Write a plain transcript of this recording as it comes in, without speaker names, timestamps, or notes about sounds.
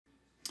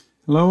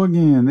Hello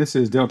again, this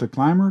is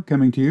Deltaclimber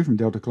coming to you from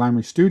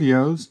Deltaclimber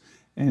Studios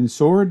and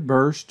Sword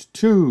Burst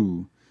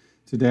 2.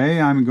 Today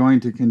I'm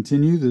going to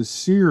continue the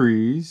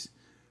series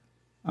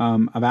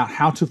about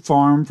how to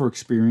farm for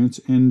experience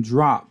in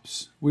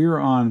drops. We are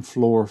on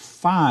floor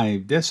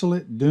 5,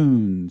 Desolate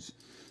Dunes.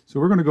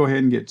 So we're going to go ahead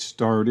and get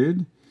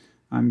started.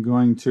 I'm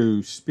going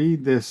to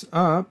speed this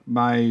up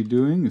by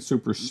doing a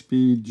super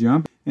speed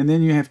jump, and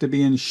then you have to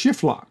be in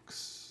shift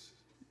locks,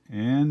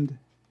 and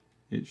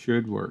it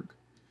should work.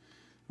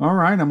 All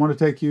right, I'm going to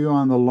take you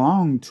on the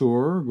long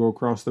tour, go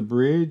across the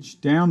bridge.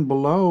 Down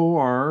below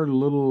are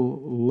little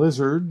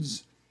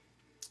lizards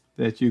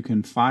that you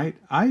can fight.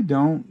 I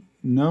don't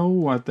know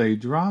what they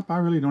drop. I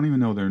really don't even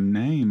know their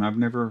name. I've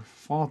never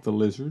fought the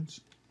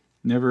lizards,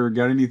 never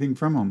got anything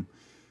from them.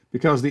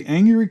 Because the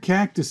angry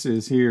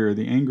cactuses here,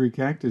 the angry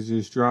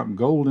cactuses drop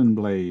golden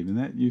blade, and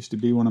that used to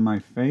be one of my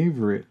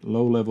favorite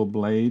low-level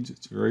blades.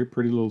 It's a very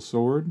pretty little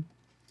sword.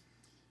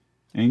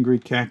 Angry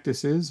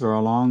cactuses are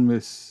along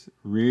this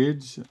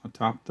ridge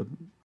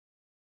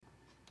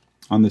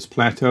on this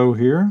plateau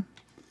here.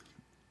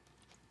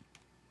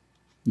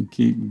 You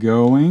keep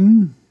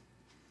going.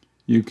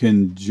 You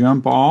can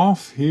jump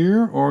off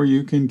here, or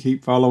you can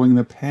keep following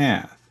the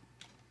path.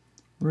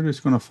 We're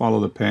just going to follow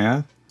the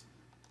path.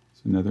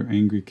 It's another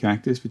angry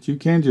cactus, but you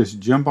can just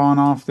jump on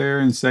off there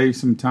and save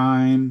some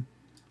time.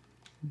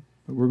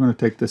 But we're going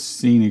to take the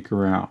scenic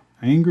route.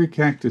 Angry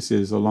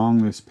cactuses along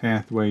this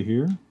pathway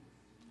here.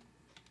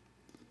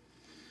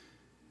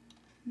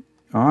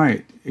 All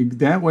right,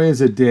 that way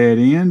is a dead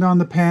end on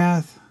the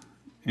path,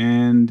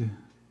 and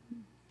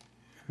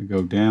I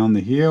go down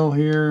the hill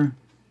here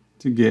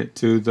to get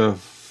to the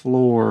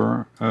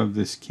floor of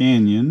this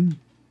canyon.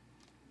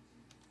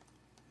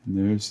 And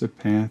there's the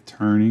path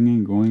turning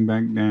and going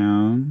back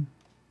down,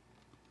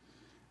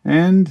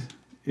 and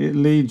it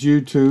leads you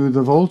to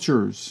the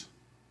vultures.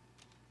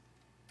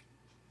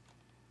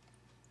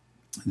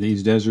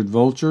 These desert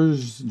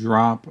vultures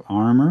drop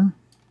armor.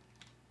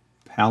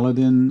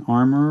 Paladin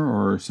armor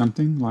or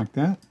something like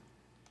that.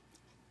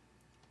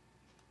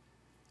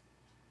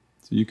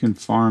 So you can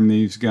farm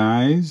these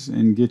guys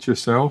and get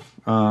yourself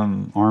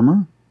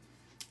armor.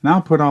 And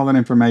I'll put all that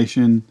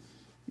information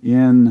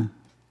in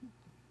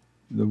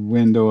the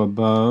window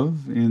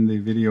above, in the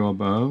video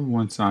above,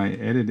 once I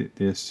edit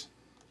this.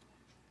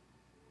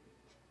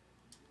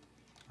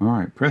 All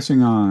right,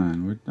 pressing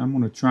on. I'm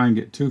going to try and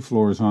get 2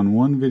 floors on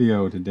one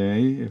video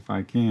today, if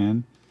I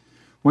can.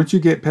 Once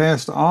you get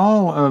past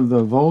all of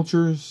the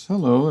vultures,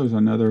 hello, there's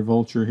another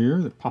vulture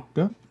here that popped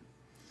up.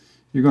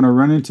 You're going to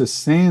run into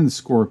sand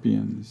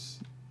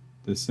scorpions.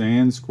 The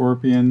sand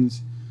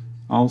scorpions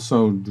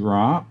also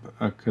drop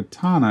a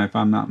katana, if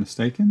I'm not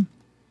mistaken.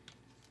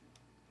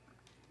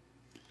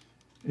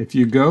 If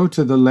you go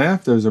to the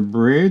left, there's a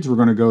bridge. We're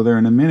going to go there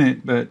in a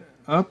minute, but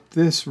up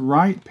this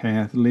right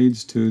path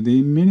leads to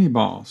the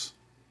mini-boss.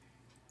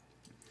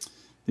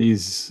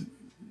 These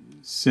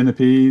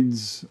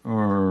centipedes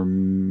or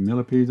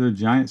millipedes or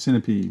giant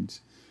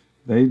centipedes.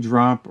 They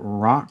drop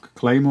rock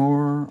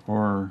claymore,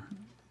 or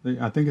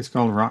I think it's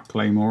called rock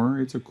claymore.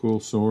 It's a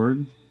cool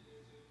sword.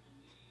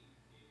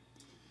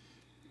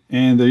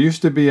 And there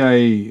used to be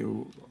a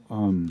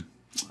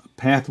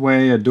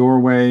pathway, a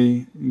doorway.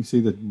 You can see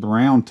the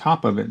brown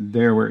top of it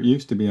there where it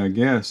used to be, I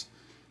guess.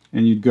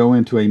 And you'd go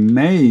into a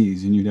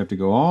maze, and you'd have to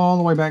go all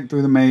the way back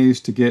through the maze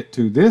to get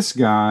to this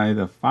guy,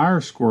 the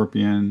fire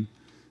scorpion.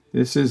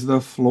 This is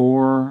the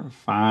floor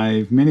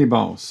 5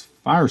 mini-boss,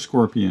 Fire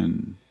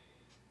Scorpion.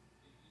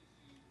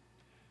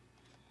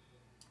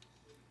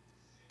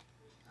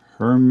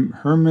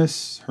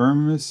 Hermes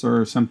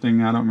or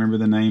something, I don't remember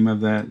the name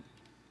of that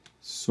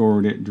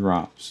sword it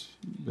drops.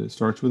 But it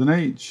starts with an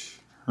H.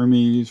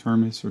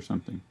 Hermes or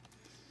something.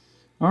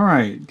 All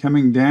right,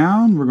 coming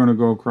down, we're going to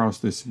go across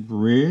this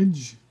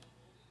bridge.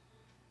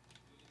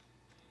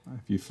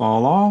 If you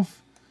fall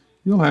off,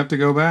 you'll have to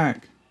go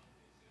back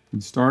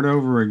and start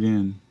over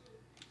again.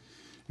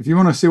 If you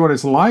want to see what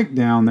it's like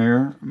down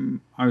there,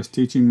 I was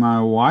teaching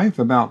my wife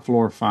about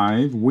floor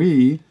 5.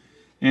 We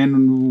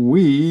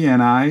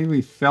and I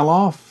fell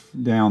off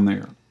down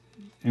there.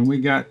 And we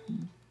got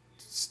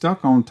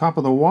stuck on top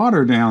of the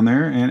water down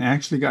there and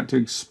actually got to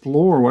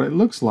explore what it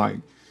looks like.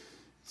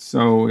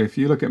 So if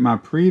you look at my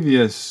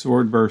previous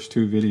Sword Burst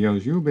 2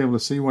 videos, you'll be able to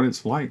see what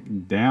it's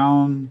like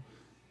down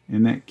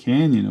in that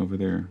canyon over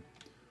there.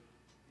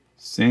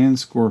 Sand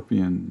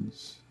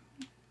scorpions.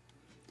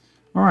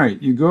 All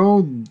right, you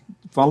go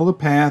follow the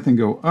path and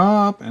go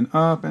up and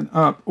up and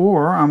up.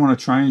 Or I'm going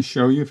to try and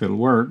show you if it'll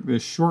work,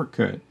 this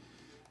shortcut.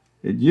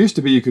 It used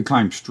to be you could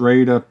climb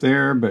straight up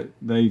there, but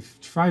they've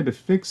tried to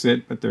fix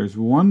it. But there's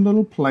one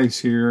little place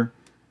here.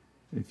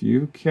 If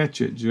you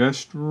catch it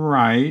just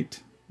right,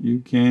 you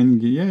can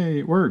get, yay,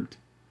 it worked.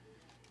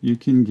 You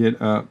can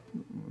get up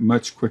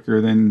much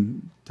quicker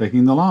than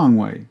taking the long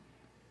way.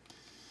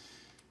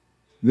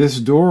 This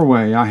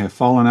doorway, I have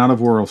fallen out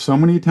of world so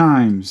many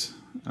times.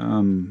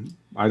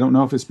 I don't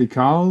know if it's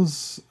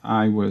because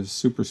I was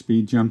super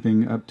speed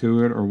jumping up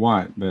to it or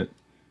what, but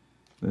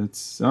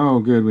it's, oh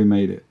good, we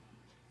made it.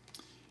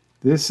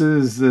 This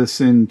is the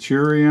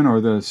Centurion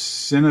or the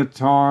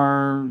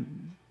Centaur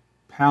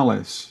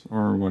Palace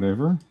or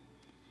whatever.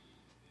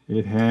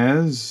 It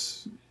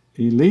has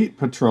Elite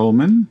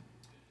Patrolman,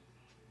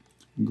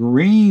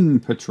 Green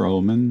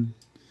Patrolman,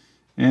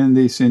 and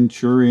the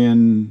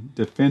Centurion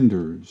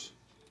Defenders.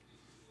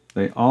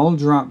 They all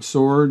drop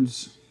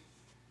swords.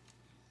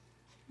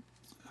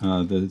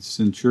 The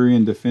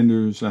Centurion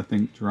Defenders, I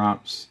think,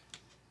 drops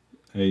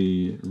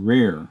a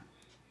rare.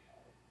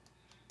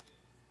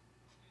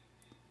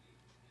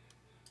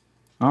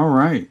 All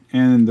right,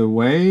 and the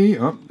way,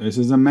 oh, this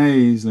is a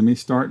maze. Let me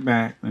start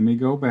back. Let me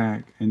go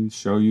back and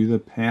show you the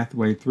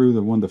pathway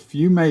through one of the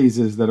few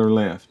mazes that are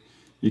left.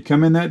 You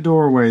come in that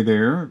doorway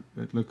there.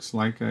 It looks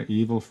like an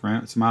evil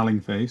smiling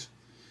face.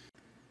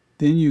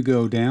 Then you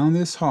go down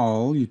this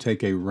hall. You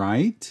take a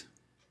right,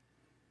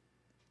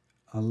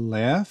 a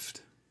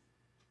left,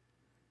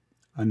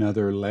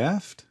 another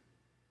left,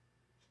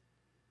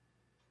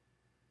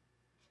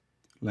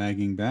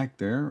 lagging back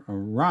there, a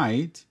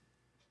right,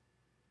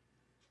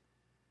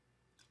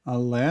 a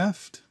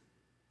left,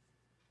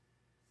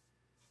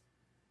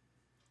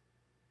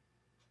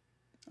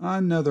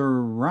 another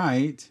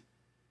right,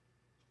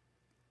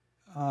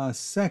 a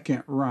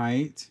second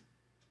right,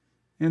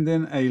 and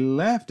then a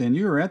left, and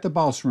you're at the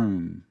boss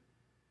room.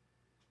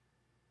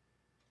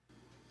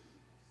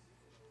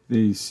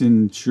 The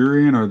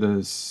Centurion or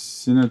the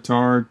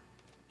Centaur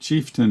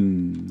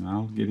Chieftain,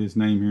 I'll get his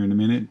name here in a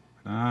minute.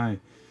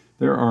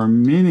 There are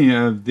many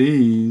of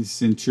these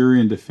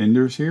Centurion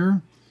Defenders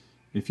here.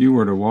 If you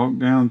were to walk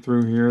down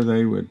through here,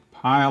 they would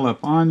pile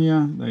up on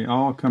you. They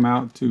all come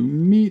out to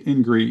meet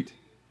and greet.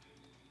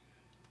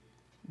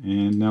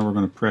 And now we're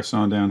going to press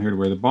on down here to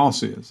where the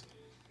boss is.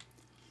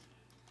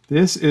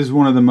 This is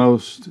one of the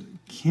most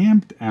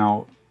camped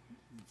out,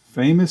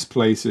 famous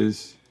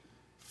places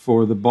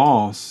for the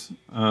boss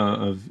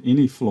of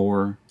any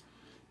floor,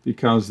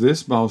 because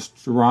this boss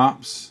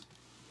drops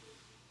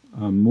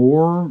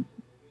more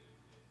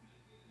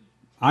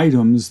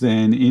items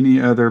than any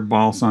other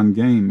boss on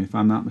game, if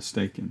I'm not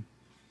mistaken.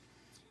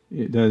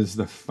 It does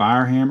the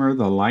fire hammer,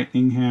 the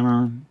lightning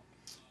hammer,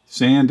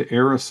 sand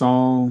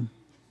aerosol,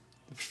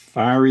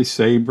 fiery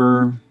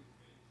saber.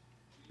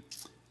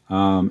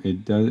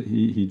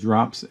 He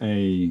drops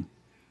a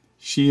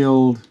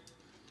shield,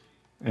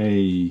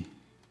 I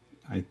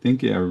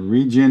think a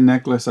regen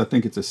necklace. I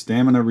think it's a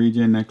stamina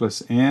regen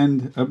necklace,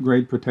 and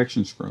upgrade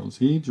protection scrolls.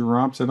 He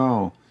drops it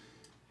all.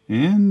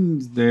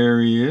 And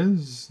there he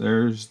is.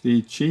 There's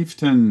the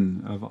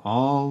chieftain of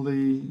all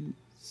the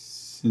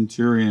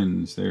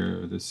centurions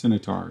there, the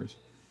centaurs,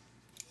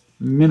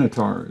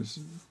 minotaurs,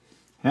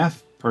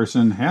 half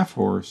person, half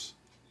horse.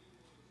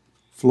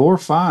 Floor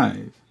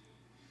 5.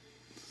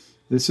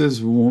 This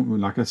is,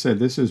 like I said,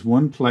 this is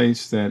one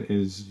place that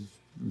is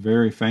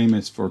very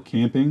famous for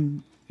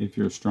camping. If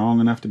you're strong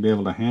enough to be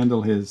able to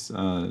handle his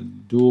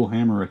dual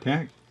hammer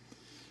attack.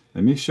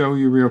 Let me show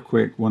you real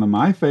quick one of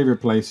my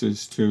favorite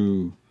places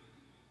to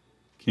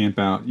camp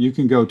out. You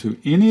can go to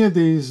any of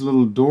these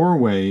little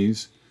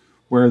doorways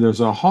where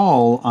there's a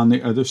hall on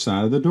the other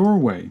side of the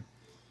doorway.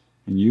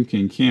 And you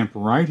can camp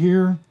right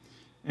here.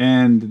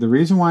 And the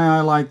reason why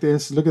I like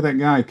this, look at that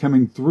guy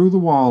coming through the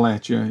wall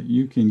at you.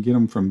 You can get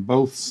him from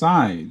both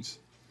sides.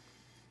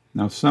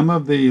 Now some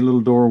of the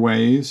little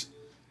doorways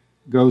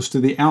goes to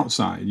the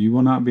outside. You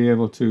will not be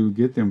able to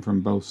get them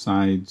from both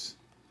sides.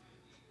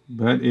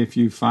 But if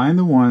you find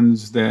the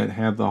ones that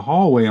have the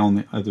hallway on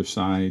the other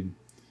side,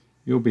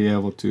 you'll be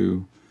able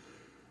to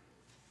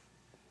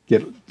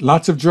get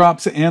lots of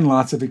drops and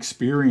lots of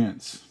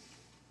experience.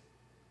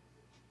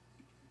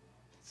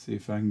 Let's see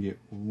if I can get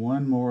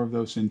one more of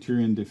those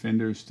Centurion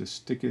Defenders to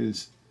stick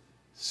his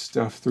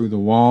stuff through the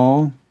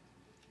wall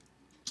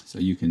so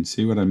you can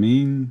see what I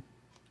mean.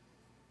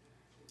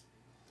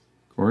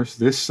 Of course,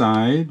 this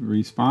side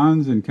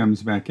respawns and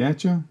comes back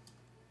at you.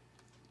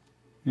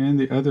 And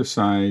the other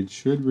side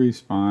should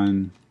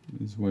respawn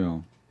as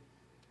well.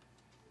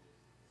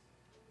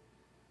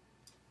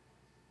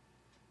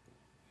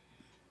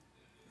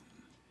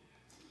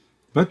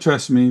 But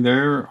trust me,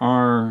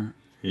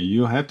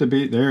 you'll have to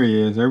be, there he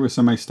is. There was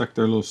somebody stuck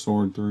their little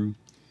sword through.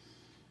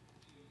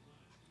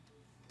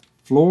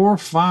 Floor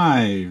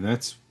 5,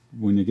 that's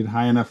when you get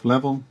high enough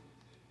level.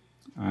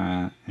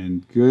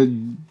 And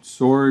good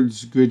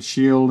swords, good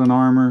shield and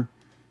armor.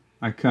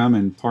 I come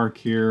and park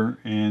here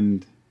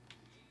and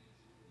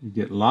you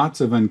get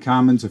lots of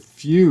uncommons, a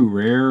few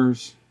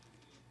rares,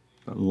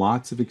 but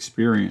lots of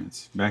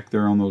experience back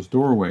there on those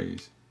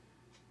doorways.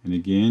 And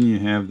again, you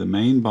have the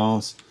main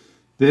boss.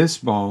 This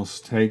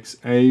boss takes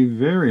a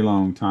very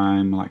long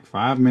time, like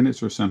 5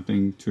 minutes or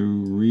something, to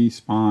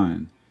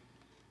respawn.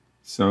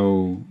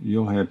 So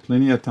you'll have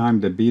plenty of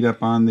time to beat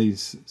up on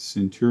these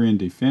Centurion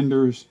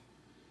Defenders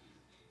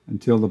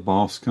until the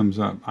boss comes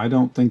up. I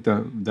don't think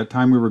that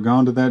time we were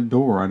gone to that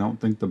door, I don't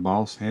think the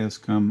boss has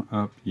come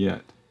up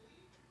yet.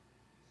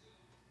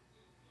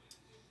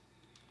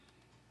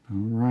 All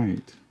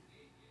right.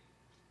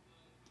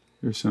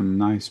 There's some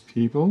nice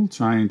people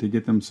trying to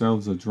get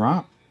themselves a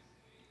drop.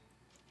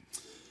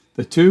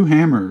 The two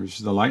hammers,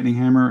 the lightning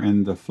hammer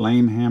and the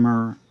flame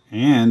hammer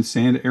and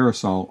sand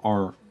aerosol,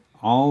 are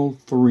all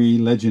 3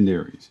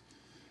 legendaries.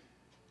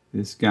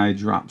 This guy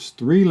drops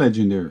 3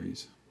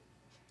 legendaries.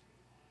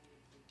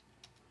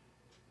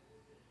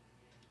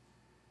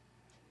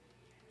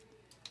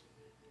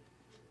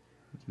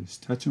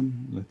 Just touch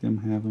them, let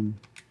them have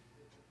them.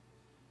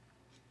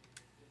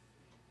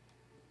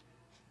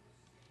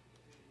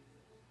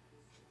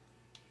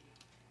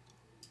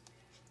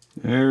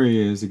 There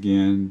he is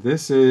again.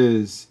 This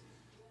is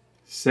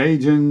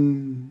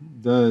Sagen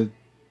the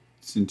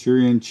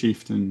Centurion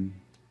Chieftain.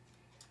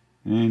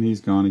 And he's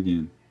gone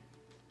again.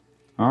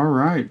 All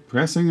right,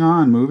 pressing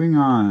on, moving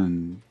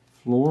on.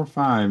 Floor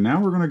 5. Now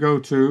we're going to go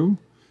to...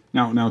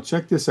 Now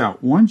check this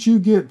out. Once you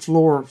get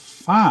floor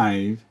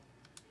 5,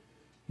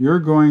 you're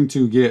going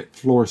to get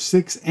floor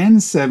 6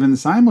 and 7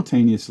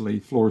 simultaneously.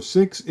 Floor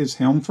 6 is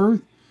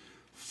Helmfirth.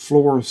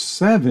 Floor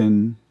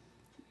 7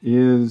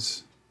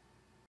 is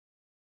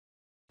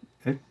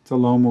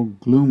Ectolomal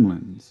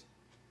Gloomlands.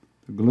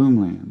 The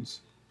Gloomlands.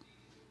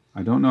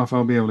 I don't know if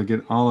I'll be able to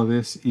get all of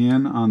this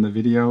in on the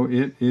video.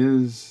 It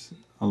is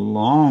a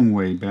long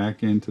way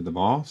back into the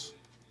boss.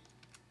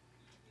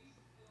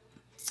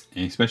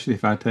 Especially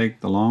if I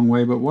take the long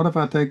way. But what if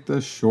I take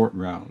the short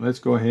route? Let's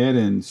go ahead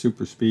and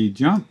super speed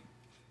jump.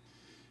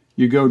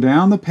 You go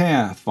down the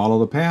path. Follow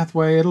the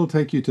pathway. It'll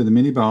take you to the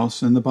mini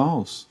boss and the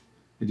boss.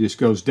 It just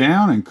goes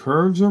down and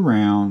curves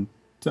around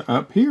to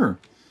up here.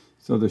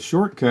 So the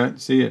shortcut,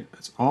 see it,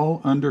 it's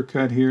all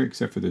undercut here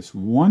except for this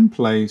one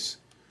place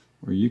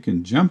where you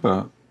can jump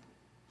up,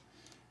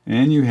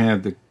 and you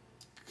have the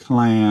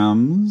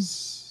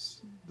clams,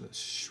 the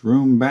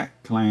shroomback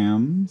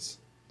clams,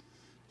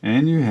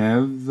 and you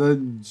have the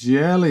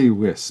jelly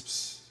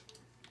wisps.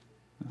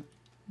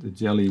 The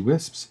jelly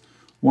wisps.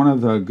 One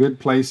of the good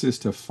places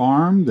to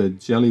farm the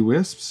jelly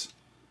wisps,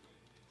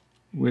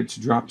 which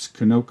drops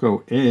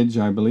Kanoko Edge,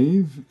 I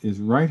believe, is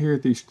right here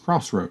at these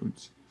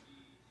crossroads.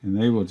 And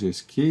they will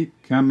just keep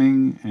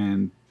coming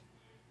and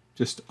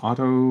just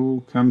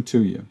auto come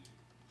to you.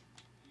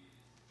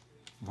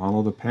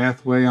 Follow the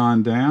pathway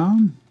on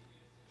down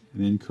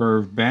and then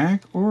curve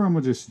back, or I'm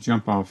going to just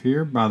jump off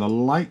here by the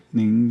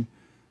lightning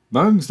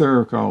bugs.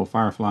 They're called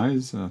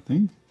fireflies, I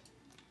think.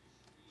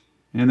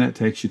 And that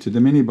takes you to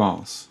the mini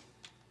boss.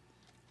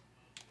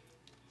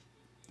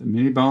 The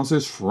mini boss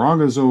is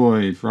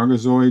Frogazoid.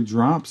 Frogazoid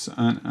drops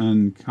an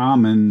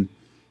uncommon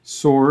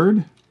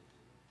sword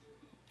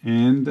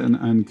and an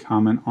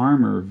uncommon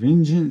armor.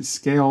 Vengeance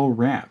Scale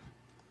Wrap.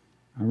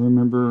 I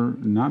remember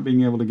not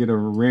being able to get a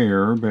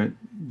rare, but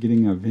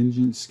getting a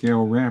Vengeance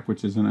Scale Wrap,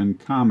 which is an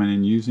uncommon,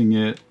 and using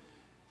it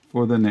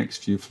for the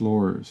next few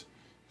floors.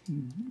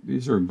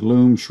 These are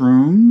Gloom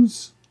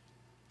Shrooms.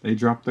 They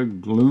drop the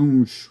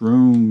Gloom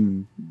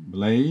Shroom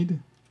Blade.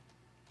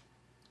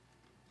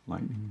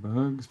 Lightning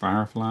bugs,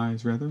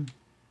 fireflies rather.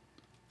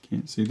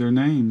 Can't see their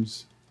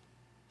names.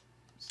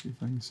 Let's see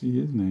if I can see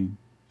his name.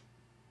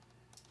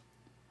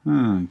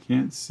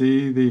 Can't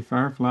see the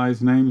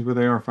fireflies' names, but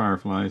they are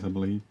fireflies, I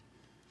believe.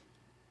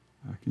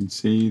 I can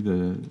see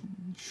the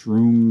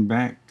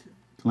shroomback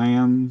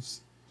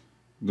clams,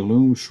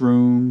 gloom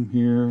shroom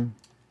here.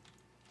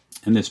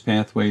 And this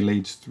pathway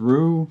leads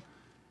through.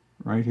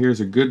 Right here is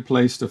a good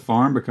place to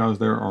farm because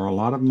there are a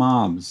lot of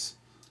mobs.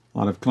 A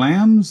lot of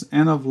clams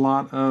and a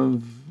lot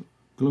of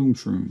gloom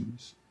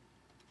shrooms.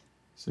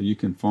 So you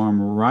can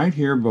farm right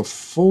here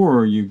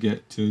before you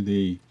get to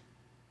the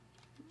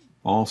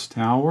boss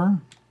tower.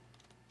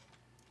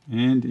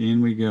 And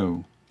in we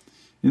go.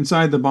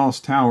 Inside the boss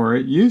tower,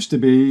 it used to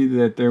be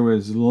that there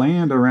was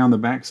land around the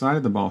back side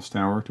of the boss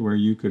tower to where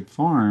you could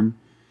farm.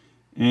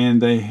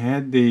 And they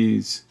had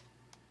these,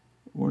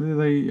 what are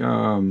they,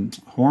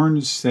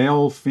 horned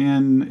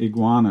sailfin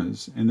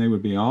iguanas. And they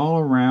would be all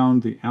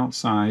around the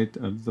outside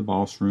of the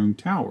boss room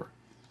tower.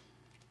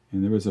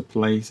 And there was a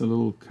place, a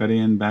little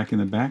cut-in back in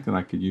the back that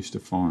I could use to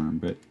farm.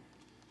 But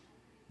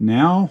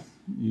now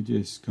you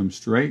just come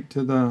straight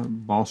to the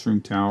boss room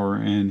tower,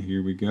 and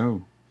here we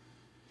go.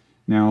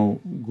 Now,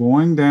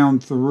 going down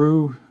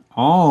through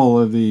all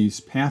of these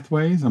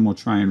pathways, I'm going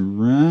to try and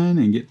run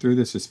and get through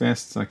this as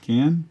fast as I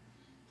can.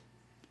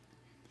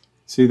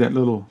 See that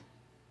little,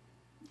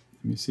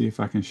 let me see if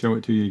I can show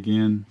it to you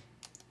again.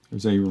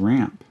 There's a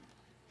ramp.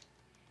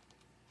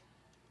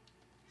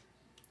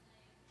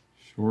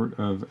 Short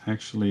of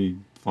actually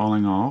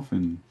falling off,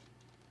 and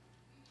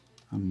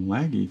I'm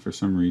laggy for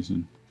some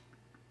reason.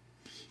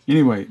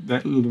 Anyway,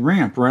 that little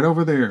ramp right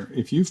over there,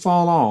 if you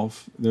fall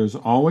off, there's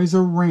always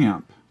a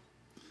ramp.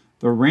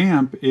 The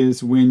ramp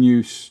is when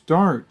you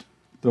start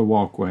the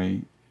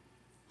walkway.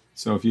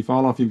 So if you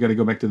fall off, you've got to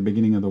go back to the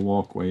beginning of the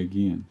walkway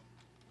again.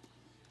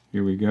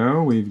 Here we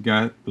go. We've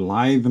got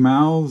Blithe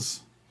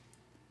Mouths.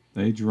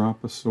 They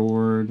drop a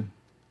sword.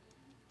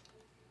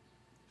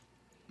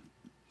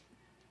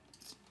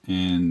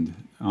 And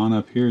on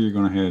up here, you're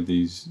going to have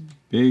these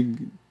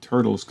big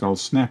turtles called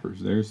snappers.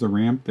 There's the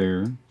ramp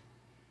there.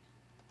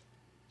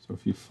 So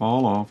if you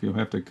fall off, you'll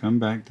have to come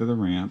back to the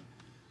ramp.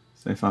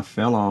 Say if I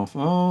fell off,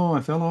 oh,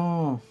 I fell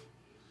off.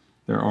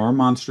 There are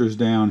monsters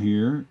down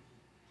here.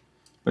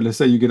 But let's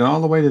say you get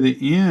all the way to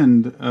the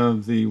end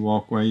of the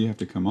walkway, you have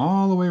to come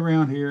all the way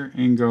around here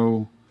and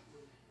go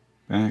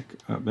back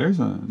up. There's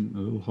a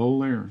little hole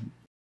there.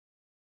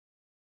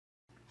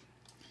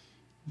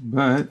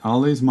 But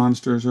all these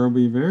monsters will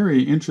be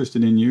very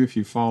interested in you if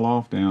you fall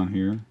off down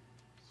here.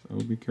 So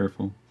be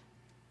careful.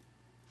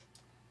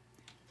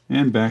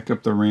 And back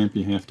up the ramp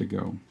you have to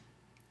go.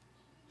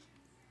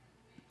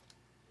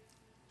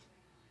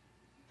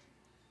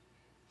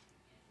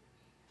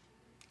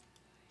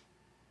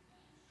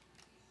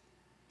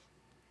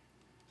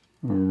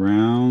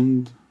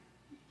 Around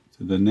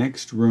to the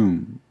next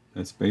room.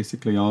 That's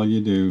basically all you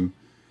do.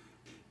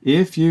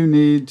 If you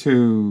need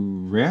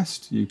to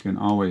rest, you can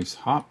always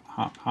hop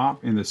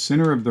in the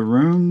center of the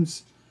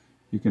rooms.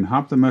 You can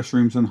hop the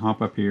mushrooms and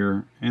hop up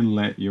here and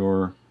let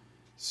your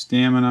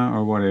stamina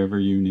or whatever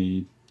you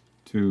need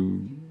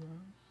to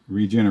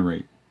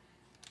regenerate.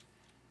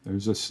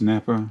 There's a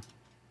snapper,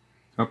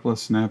 a couple of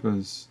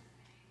snappers.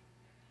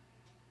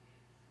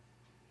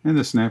 And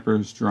the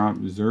snappers drop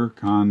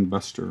Zircon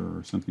Buster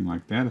or something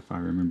like that, if I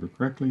remember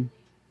correctly.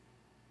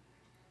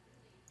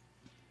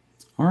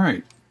 All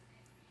right,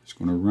 just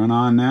going to run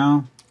on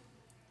now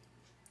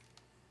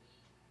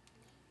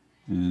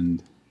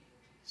and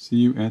see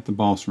you at the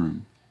boss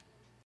room.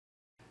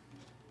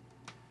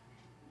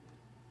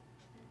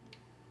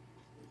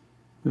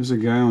 There's a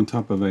guy on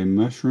top of a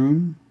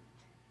mushroom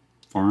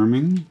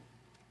farming.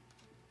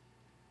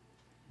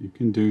 You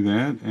can do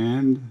that,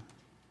 and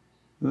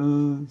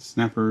the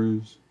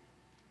snappers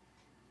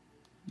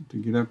to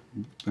get up.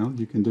 Well,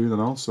 you can do that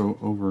also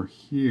over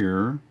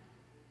here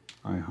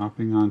by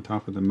hopping on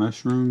top of the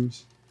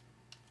mushrooms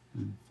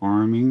and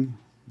farming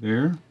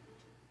there.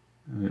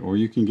 Or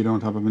you can get on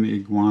top of an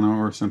iguana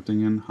or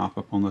something and hop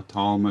up on the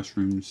tall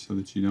mushrooms so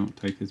that you don't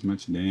take as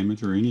much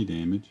damage or any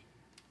damage.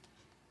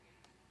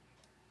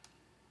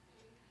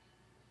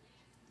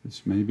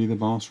 This may be the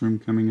boss room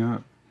coming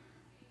up.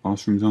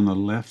 Boss room's on the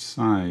left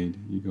side.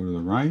 You go to the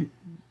right.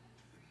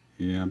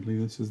 Yeah, I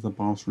believe this is the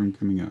boss room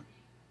coming up.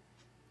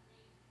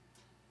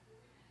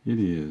 It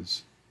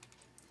is.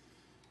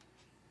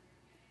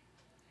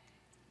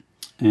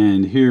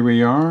 And here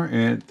we are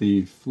at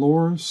the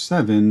floor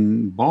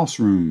 7 boss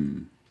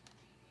room.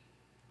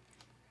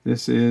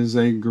 This is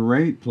a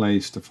great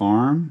place to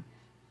farm.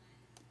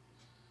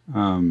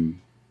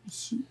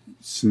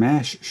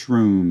 Smash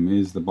Shroom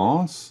is the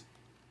boss,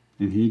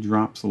 and he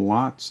drops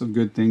lots of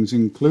good things,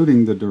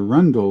 including the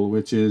Durundle,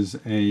 which is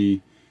a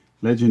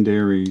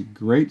legendary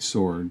great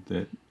sword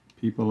that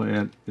people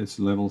at this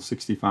level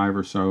 65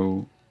 or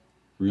so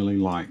really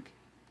like.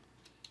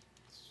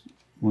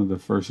 One of the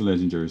first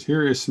legendaries.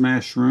 Here is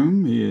Smash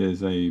Shroom. He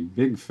is a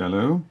big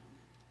fellow.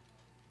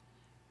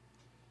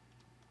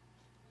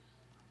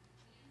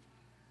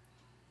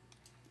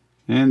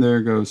 And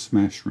there goes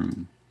Smash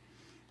Shroom.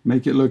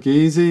 Make it look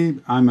easy.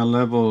 I'm a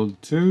level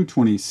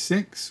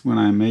 226 when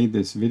I made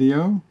this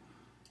video.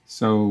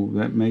 So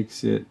that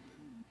makes it,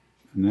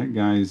 and that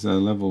guy's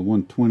level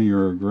 120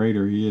 or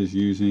greater. He is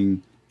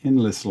using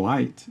Endless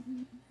Light.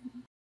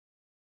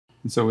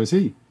 And so is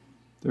he.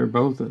 They're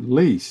both at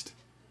least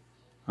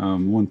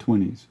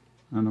 120s.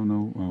 I don't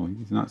know. Well,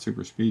 he's not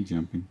super speed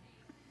jumping.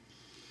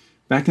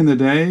 Back in the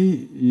day,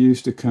 you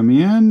used to come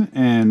in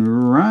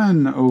and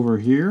run over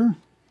here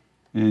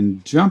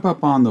and jump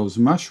up on those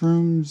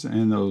mushrooms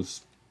and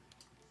those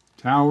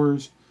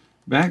towers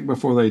back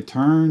before they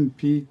turned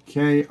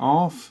PK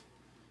off,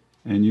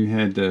 and you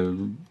had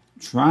to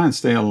try and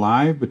stay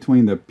alive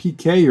between the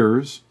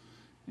PKers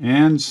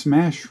and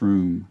Smash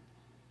Shroom.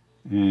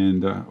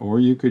 And or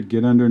you could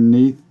get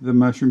underneath the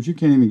mushrooms. You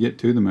can't even get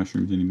to the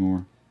mushrooms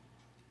anymore.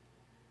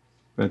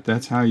 But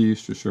that's how you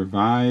used to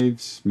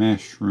survive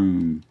Smash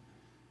Shroom.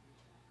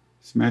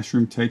 Smash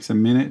Shroom takes a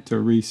minute to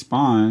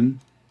respawn.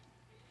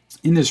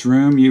 In this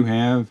room you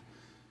have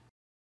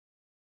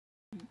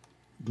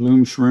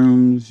Bloom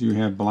Shrooms, you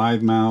have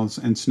Blithe Mouths,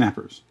 and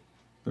Snappers.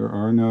 There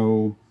are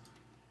no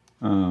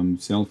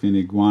Selfie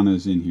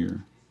Iguanas in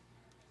here.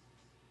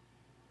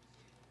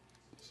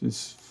 This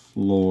is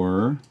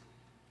floor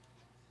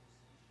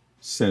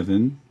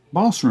 7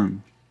 boss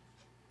room.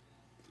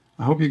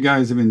 I hope you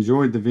guys have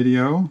enjoyed the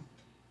video,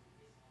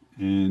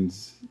 and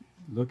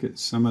look at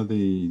some of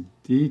the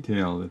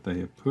detail that they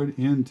have put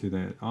into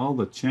that. All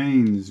the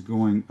chains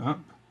going up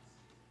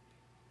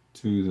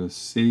to the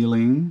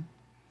ceiling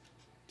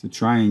to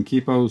try and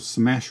keep those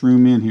Smash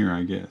Room in here,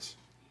 I guess.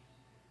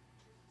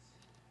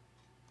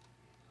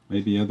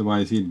 Maybe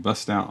otherwise he'd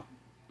bust out.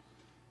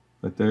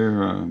 But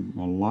there are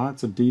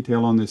lots of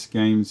detail on this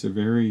game. It's a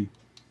very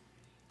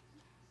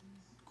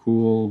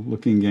cool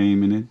looking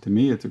game, and to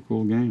me it's a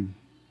cool game.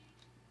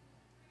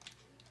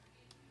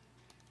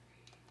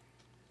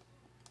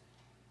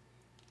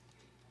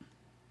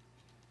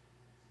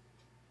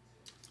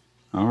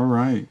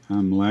 Alright,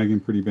 I'm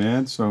lagging pretty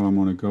bad, so I'm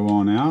going to go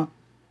on out.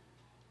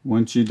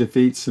 Once you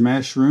defeat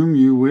Smash Room,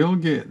 you will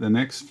get the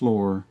next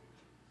floor,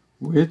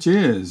 which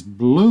is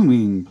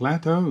Blooming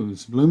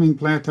Plateaus. Blooming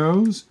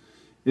Plateaus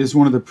is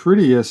one of the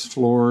prettiest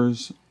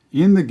floors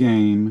in the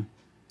game.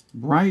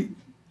 Bright,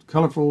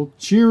 colorful,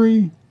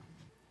 cheery,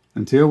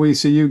 Until we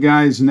see you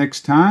guys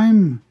next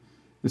time,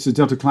 this is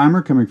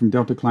Deltaclimber coming from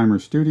Deltaclimber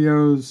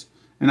Studios,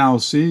 and I'll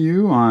see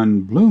you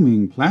on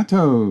blooming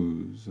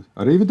plateaus.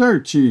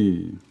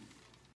 Arrivederci.